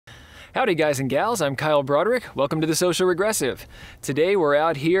Howdy guys and gals, I'm Kyle Broderick. Welcome to the Social Regressive. Today we're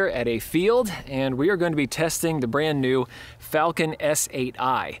out here at a field and we are going to be testing the brand new Falcon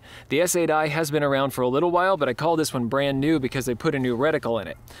S8i. The S8i has been around for a little while, but I call this one brand new because they put a new reticle in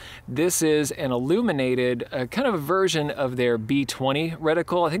it. This is an illuminated, kind of a version of their B20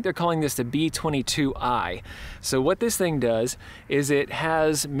 reticle. I think they're calling this the B22i. So what this thing does is it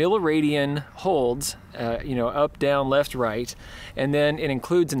has milliradian holds, up, down, left, right, and then it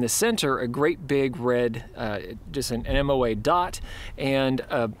includes in the center a great big red, just an MOA dot and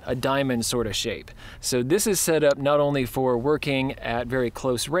a diamond sort of shape. So this is set up not only for working at very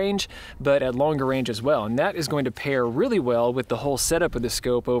close range, but at longer range as well. And that is going to pair really well with the whole setup of the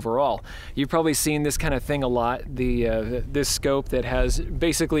scope overall. You've probably seen this kind of thing a lot, this scope that has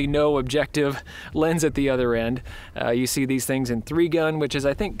basically no objective lens at the other end. You see these things in 3-gun, which is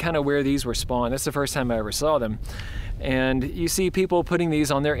I think kind of where these were spawned. That's the first time I ever saw them. And you see people putting these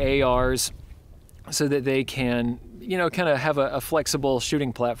on their ARs so that they can, kind of have a flexible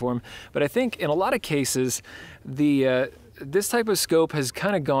shooting platform. But I think in a lot of cases, this type of scope has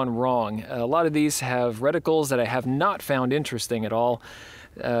kind of gone wrong. A lot of these have reticles that I have not found interesting at all.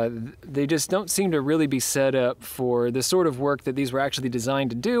 They just don't seem to really be set up for the sort of work that these were actually designed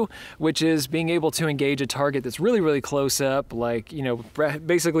to do, which is being able to engage a target that's really, really close up, like,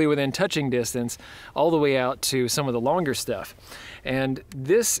 basically within touching distance, all the way out to some of the longer stuff. And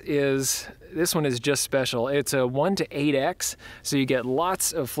this one is just special. It's a 1:8x, so you get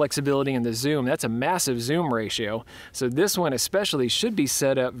lots of flexibility in the zoom. That's a massive zoom ratio. So this one especially should be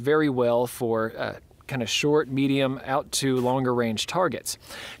set up very well for kind of short, medium, out to longer range targets.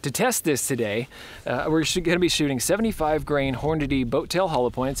 To test this today, we're going to be shooting 75 grain Hornady boat tail hollow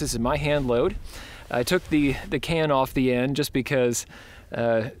points. This is my hand load. I took the can off the end just because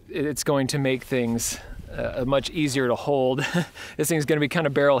it's going to make things much easier to hold. This thing's going to be kind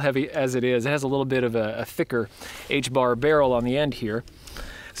of barrel heavy as it is. It has a little bit of a thicker H-bar barrel on the end here.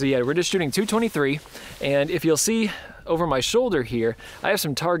 So yeah, we're just shooting 223, and if you'll see over my shoulder here, I have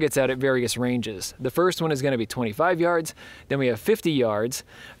some targets out at various ranges. The first one is going to be 25 yards, then we have 50 yards.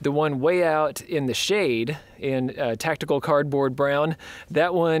 The one way out in the shade in tactical cardboard brown,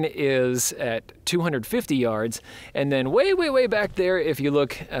 that one is at 250 yards, and then way, way, way back there, if you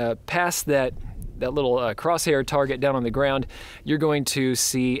look past that little crosshair target down on the ground, you're going to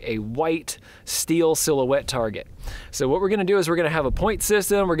see a white steel silhouette target. So what we're going to do is we're going to have a point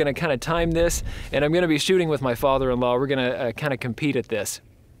system, we're going to kind of time this, and I'm going to be shooting with my father-in-law. We're going to kind of compete at this.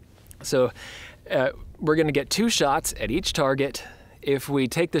 So we're going to get 2 shots at each target. If we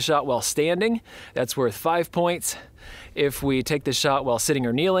take the shot while standing, that's worth 5 points. If we take the shot while sitting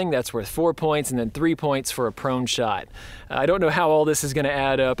or kneeling, that's worth 4 points, and then 3 points for a prone shot. I don't know how all this is going to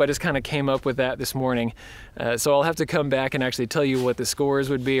add up. I just kind of came up with that this morning. So I'll have to come back and actually tell you what the scores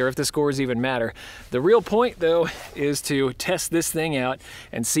would be, or if the scores even matter. The real point, though, is to test this thing out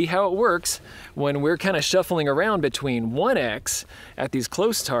and see how it works when we're kind of shuffling around between 1x at these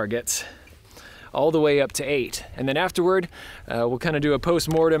close targets all the way up to 8. And then afterward, we'll kind of do a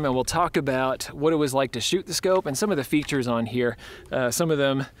post-mortem and we'll talk about what it was like to shoot the scope and some of the features on here. Some of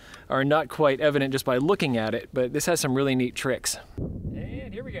them are not quite evident just by looking at it, but this has some really neat tricks.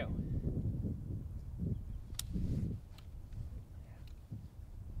 And here we go.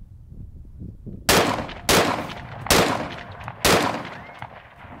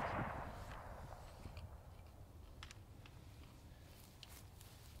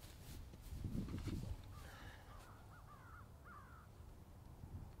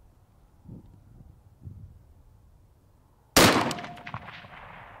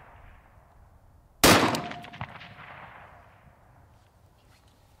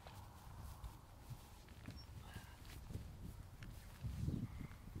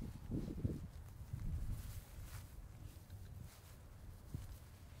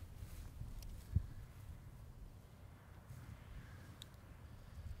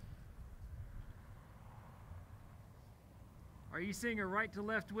 Are you seeing a right to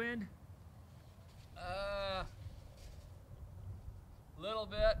left wind? Little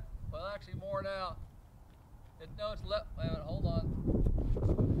bit. Well, actually more now. No, it's left. Wait a minute, hold on.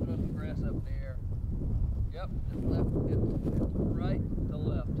 Put the grass up in the air. Yep, it's left. It's right to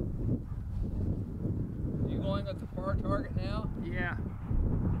left. You going at the far target now? Yeah.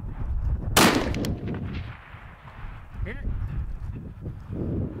 Hit.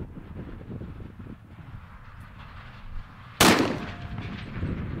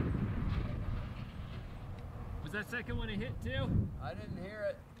 Was that second one a hit too? I didn't hear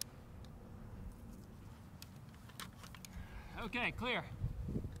it. Okay, clear.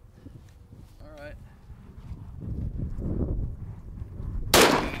 All right.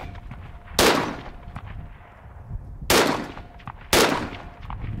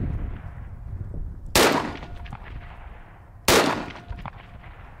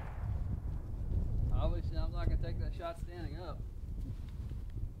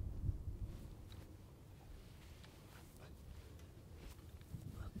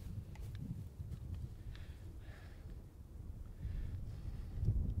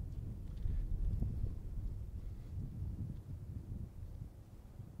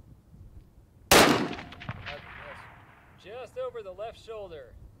 Just over the left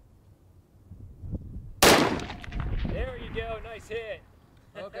shoulder. There you go, nice hit.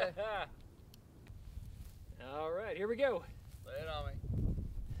 Okay. All right, here we go. Lay it on me.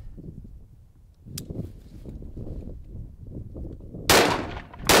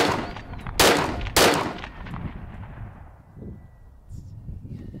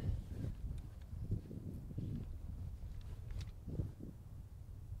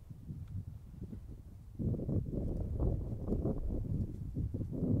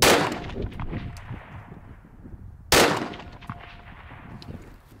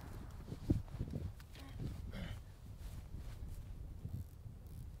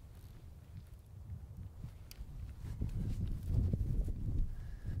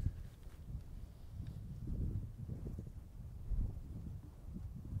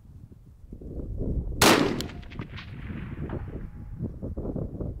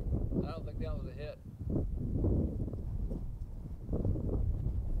 I don't think that was a hit.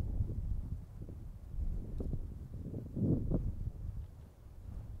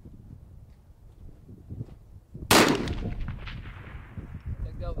 I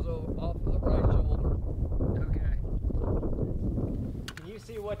think that was off of the right shoulder. Okay. Can you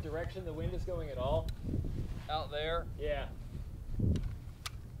see what direction the wind is going at all? Out there. Yeah.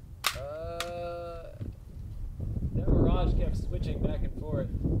 That mirage kept switching back and forth.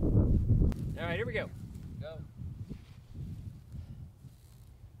 All right, here we go. Go.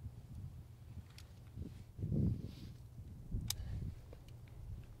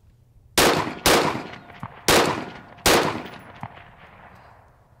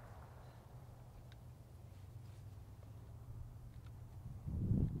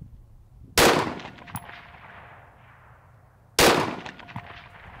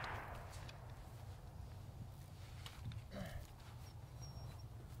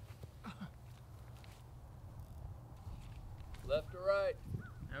 Left or right?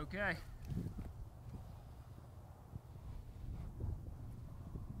 Okay.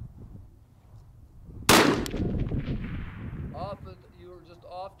 You were just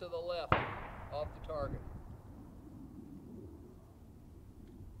off to the left, off the target.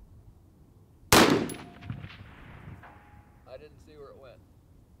 I didn't see where it went.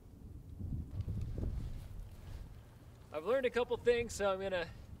 I've learned a couple things, so I'm gonna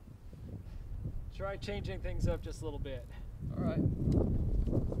try changing things up just a little bit. All right.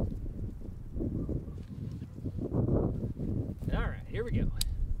 All right, here we go.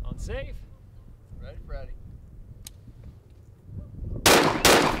 On safe. Ready, Freddy.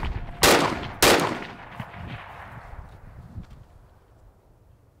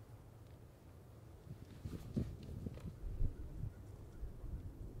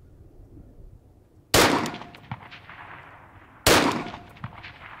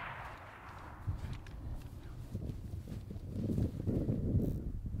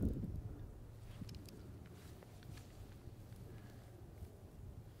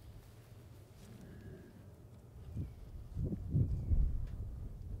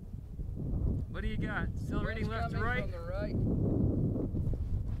 What do you got? Still reading left to right? From the right.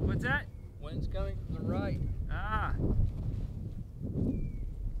 What's that? Wind's coming from the right. Ah.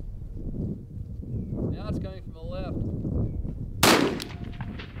 Now it's coming from the left.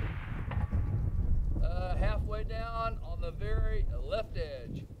 Halfway down on the very left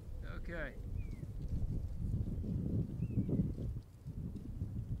edge. Okay.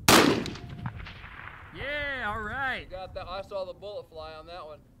 Yeah, all right. You got that. I saw the bullet fly on that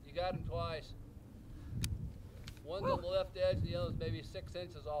one. You got him twice. One's on the left edge, the other's maybe 6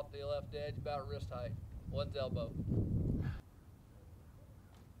 inches off the left edge, about wrist height. One's elbow.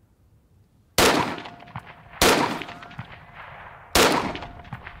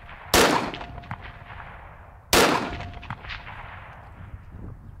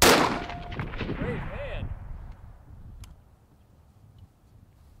 Great man.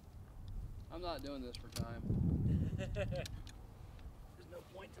 I'm not doing this for time. There's no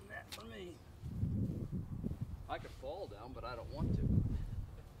point in that for me. I could fall down, but I don't want to.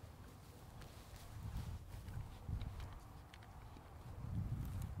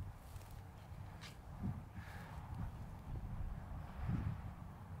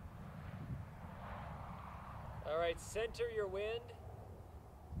 All right, center your wind.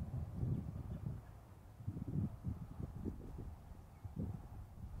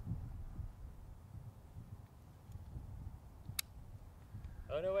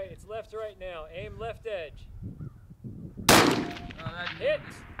 Oh no, wait, it's left to right now. Aim left edge. Hit!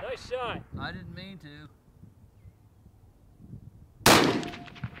 Nice shot. I didn't mean to.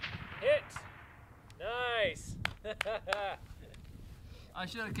 Hit! Nice. I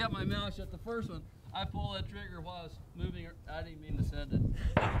should have kept my mouth shut the first one. I pulled that trigger while I was moving. I didn't mean to send it.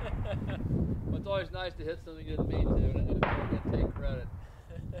 But it's always nice to hit something you didn't mean to, and I didn't take credit.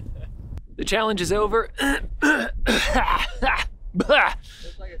 The challenge is over. Looks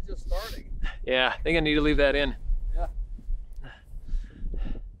like it's just starting. Yeah, I think I need to leave that in. Yeah.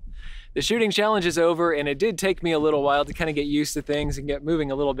 The shooting challenge is over, and it did take me a little while to kind of get used to things and get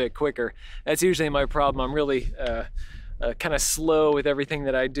moving a little bit quicker. That's usually my problem. I'm really kind of slow with everything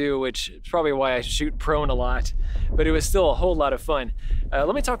that I do, which is probably why I shoot prone a lot, but it was still a whole lot of fun.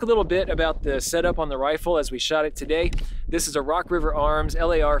 Let me talk a little bit about the setup on the rifle as we shot it today. This is a Rock River Arms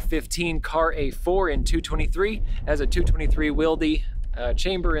LAR-15 CAR A4 in 223. It has a 223 Wildy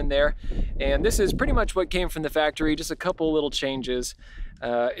chamber in there, and this is pretty much what came from the factory, just a couple little changes.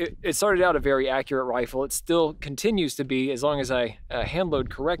 It started out a very accurate rifle. It still continues to be as long as I hand load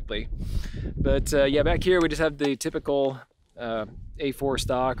correctly. But yeah, back here we just have the typical A4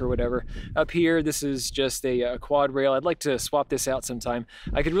 stock or whatever. Up here, this is just a quad rail. I'd like to swap this out sometime.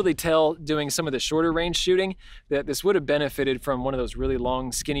 I could really tell doing some of the shorter range shooting that this would have benefited from one of those really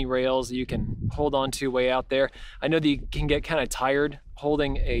long skinny rails that you can hold on to way out there. I know that you can get kind of tired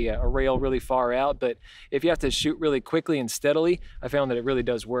holding a rail really far out, but if you have to shoot really quickly and steadily, I found that it really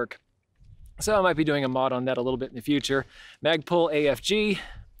does work. So I might be doing a mod on that a little bit in the future. Magpul AFG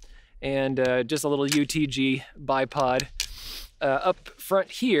and just a little UTG bipod. Up front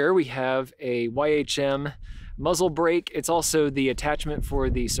here we have a YHM muzzle brake. It's also the attachment for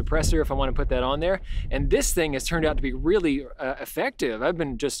the suppressor if I want to put that on there. And this thing has turned out to be really effective. I've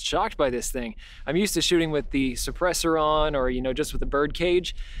been just shocked by this thing. I'm used to shooting with the suppressor on, or just with the bird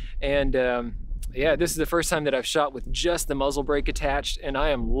cage. And yeah, this is the first time that I've shot with just the muzzle brake attached, and I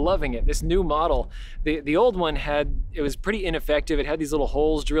am loving it. This new model, the old one it was pretty ineffective. It had these little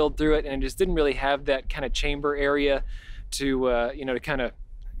holes drilled through it, and it just didn't really have that kind of chamber area to to kind of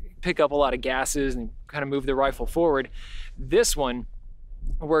pick up a lot of gases and kind of move the rifle forward. This one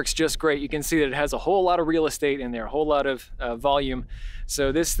works just great. You can see that it has a whole lot of real estate in there, a whole lot of volume.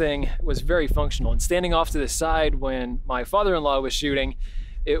 So this thing was very functional. And standing off to the side when my father-in-law was shooting,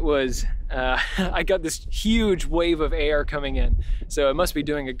 it was, I got this huge wave of air coming in. So it must be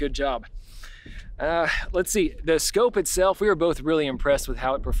doing a good job. Let's see, the scope itself, we were both really impressed with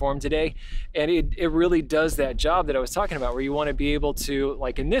how it performed today, and it really does that job that I was talking about, where you want to be able to,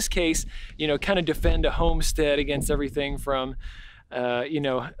 like in this case, kind of defend a homestead against everything from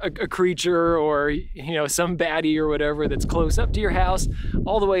a creature or some baddie or whatever that's close up to your house,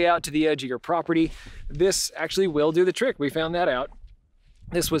 all the way out to the edge of your property. This actually will do the trick. We found that out.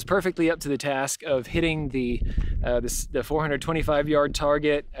 This was perfectly up to the task of hitting the 425 yard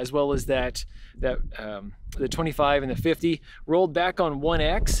target, as well as the 25 and the 50, rolled back on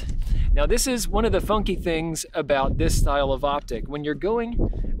 1X. Now this is one of the funky things about this style of optic. When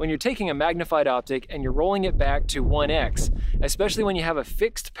you're taking a magnified optic and you're rolling it back to 1X, especially when you have a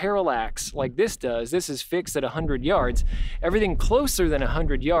fixed parallax like this does, this is fixed at 100 yards, everything closer than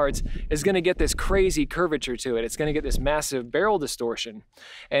 100 yards is gonna get this crazy curvature to it. It's gonna get this massive barrel distortion.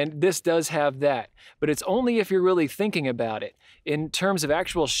 And this does have that, but it's only if you're really thinking about it. In terms of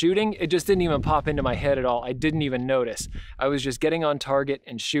actual shooting, it just didn't even pop into my head at all. I didn't even notice. I was just getting on target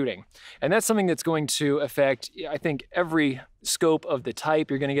and shooting. And that's something that's going to affect, I think, every scope of the type.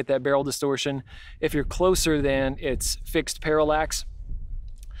 You're gonna get that barrel distortion if you're closer than its fixed parallax.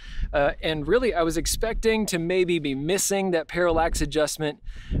 And really, I was expecting to maybe be missing that parallax adjustment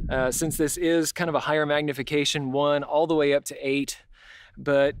since this is kind of a higher magnification 1 all the way up to 8.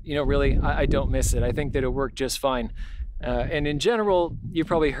 But, really, I don't miss it. I think that it'll work just fine. And in general, you've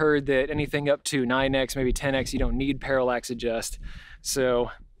probably heard that anything up to 9X, maybe 10X, you don't need parallax adjust. So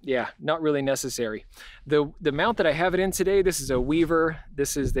yeah, not really necessary. The mount that I have it in today, this is a Weaver.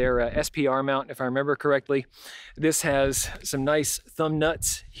 This is their SPR mount, if I remember correctly. This has some nice thumb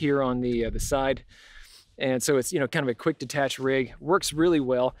nuts here on the side. And so it's, kind of a quick detach rig, works really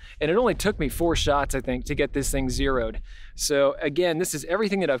well. And it only took me 4 shots, I think, to get this thing zeroed. So again, this is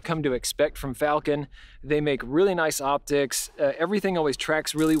everything that I've come to expect from Falcon. They make really nice optics. Everything always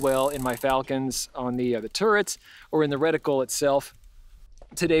tracks really well in my Falcons on the turrets or in the reticle itself.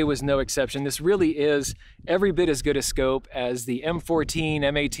 Today was no exception. This really is every bit as good a scope as the M14,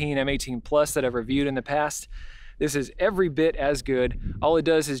 M18, M18 Plus that I've reviewed in the past. This is every bit as good. All it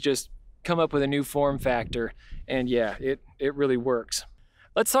does is just come up with a new form factor, and yeah, it really works.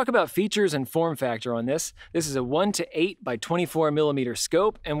 Let's talk about features and form factor on this. This is a 1:8 by 24 millimeter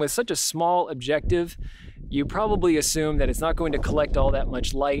scope, and with such a small objective, you probably assume that it's not going to collect all that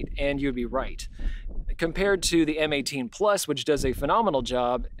much light, and you'd be right. compared to the M18 Plus, which does a phenomenal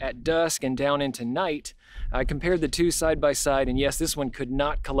job at dusk and down into night. I compared the two side by side, and yes, this one could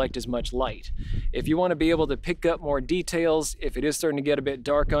not collect as much light. If you want to be able to pick up more details, if it is starting to get a bit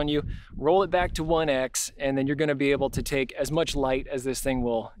dark on you, roll it back to 1x, and then you're going to be able to take as much light as this thing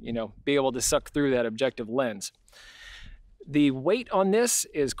will, be able to suck through that objective lens. The weight on this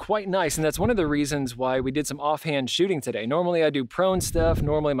is quite nice, and that's one of the reasons why we did some offhand shooting today. Normally I do prone stuff,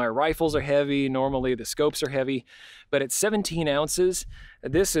 normally my rifles are heavy, normally the scopes are heavy, but at 17 ounces,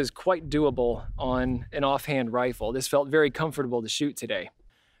 this is quite doable on an offhand rifle. This felt very comfortable to shoot today.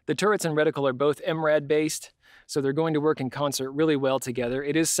 The turrets and reticle are both MRAD based, so they're going to work in concert really well together.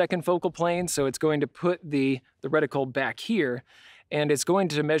 It is second focal plane, so it's going to put the reticle back here, and it's going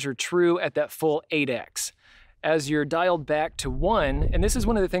to measure true at that full 8x. As you're dialed back to 1, and this is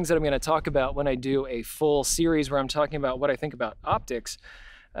one of the things that I'm going to talk about when I do a full series where I'm talking about what I think about optics,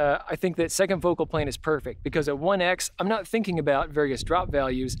 I think that second focal plane is perfect because at 1x, I'm not thinking about various drop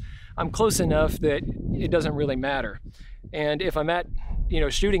values. I'm close enough that it doesn't really matter. And if I'm at,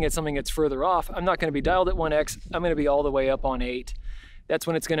 shooting at something that's further off, I'm not going to be dialed at 1x, I'm going to be all the way up on 8. That's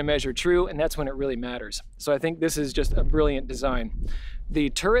when it's going to measure true, and that's when it really matters. So I think this is just a brilliant design. The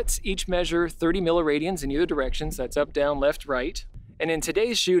turrets each measure 30 milliradians in either directions. That's up, down, left, right. And in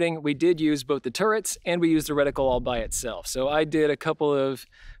today's shooting, we did use both the turrets and we used the reticle all by itself. So I did a couple of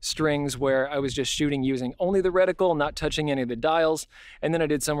strings where I was just shooting using only the reticle, not touching any of the dials. And then I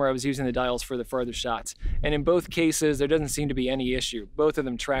did some where I was using the dials for the farther shots. And in both cases, there doesn't seem to be any issue. Both of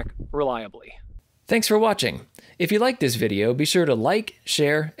them track reliably. Thanks for watching. If you liked this video, be sure to like,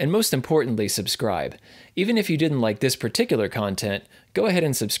 share, and most importantly, subscribe. Even if you didn't like this particular content, go ahead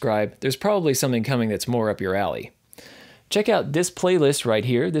and subscribe. There's probably something coming that's more up your alley. Check out this playlist right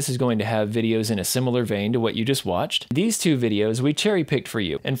here. This is going to have videos in a similar vein to what you just watched. These two videos we cherry-picked for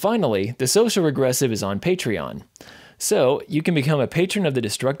you. And finally, The Social Regressive is on Patreon. So you can become a patron of the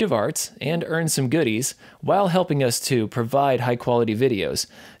destructive arts and earn some goodies while helping us to provide high-quality videos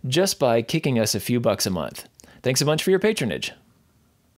just by kicking us a few bucks a month. Thanks a bunch for your patronage.